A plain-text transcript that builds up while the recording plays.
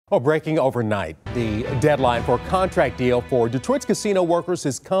Oh, breaking overnight. The deadline for a contract deal for Detroit's casino workers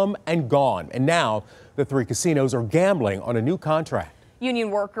has come and gone. And now the three casinos are gambling on a new contract.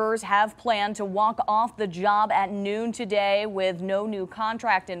 Union workers have planned to walk off the job at noon today with no new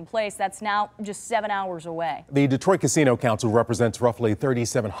contract in place. That's now just 7 hours away. The Detroit Casino Council represents roughly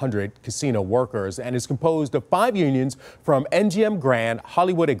 3,700 casino workers and is composed of 5 unions from MGM Grand,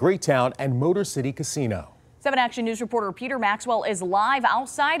 Hollywood at Greektown, and Motor City Casino. 7 Action News reporter Peter Maxwell is live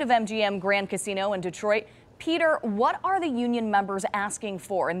outside of MGM Grand Casino in Detroit. Peter, what are the union members asking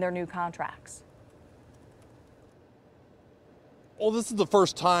for in their new contracts? Well, this is the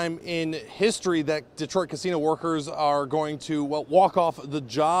first time in history that Detroit casino workers are going to walk off the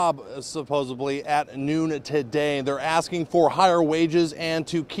job, supposedly, at noon today. They're asking for higher wages and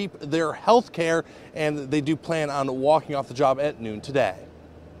to keep their health care, and they do plan on walking off the job at noon today.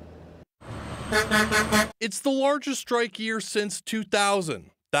 It's the largest strike year since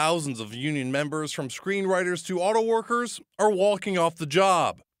 2000. Thousands of union members, from screenwriters to auto workers, are walking off the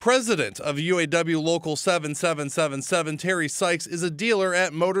job. President of UAW Local 7777, Terri Sykes, is a dealer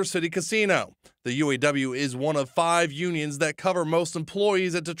at Motor City Casino. The UAW is one of 5 unions that cover most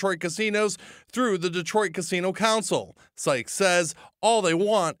employees at Detroit casinos through the Detroit Casino Council. Sykes says all they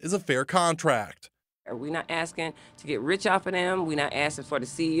want is a fair contract. We're not asking to get rich off of them. We're not asking for the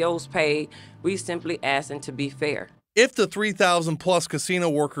CEO's pay. We simply asking to be fair. If the 3,000 plus casino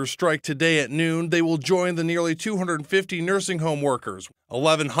workers strike today at noon, they will join the nearly 250 nursing home workers,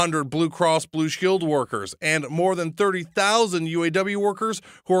 1,100 Blue Cross Blue Shield workers, and more than 30,000 UAW workers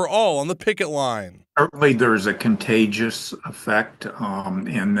who are all on the picket line. Certainly there's a contagious effect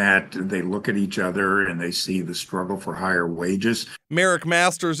in that they look at each other and they see the struggle for higher wages. Merrick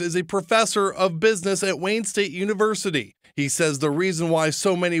Masters is a professor of business at Wayne State University. He says the reason why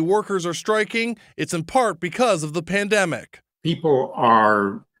so many workers are striking, it's in part because of the pandemic. People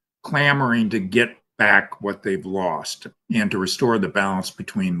are clamoring to get back what they've lost and to restore the balance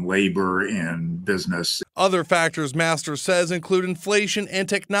between labor and business. Other factors, Masters says, include inflation and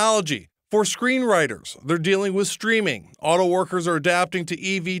technology. For screenwriters, they're dealing with streaming. Auto workers are adapting to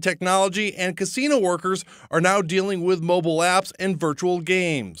EV technology, and casino workers are now dealing with mobile apps and virtual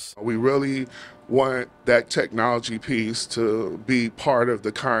games. We really want that technology piece to be part of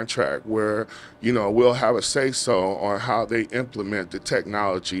the contract where, we'll have a say-so on how they implement the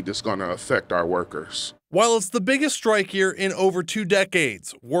technology that's going to affect our workers. While it's the biggest strike year in over 2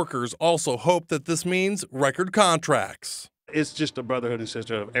 decades, workers also hope that this means record contracts. It's just a brotherhood and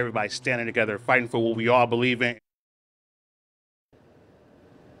sisterhood of everybody standing together, fighting for what we all believe in.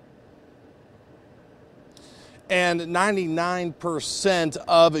 And 99%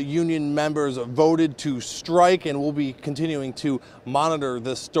 of union members voted to strike, and we'll be continuing to monitor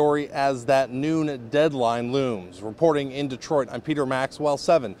this story as that noon deadline looms. Reporting in Detroit, I'm Peter Maxwell,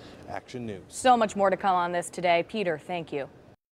 7 Action News. So much more to come on this today. Peter, thank you.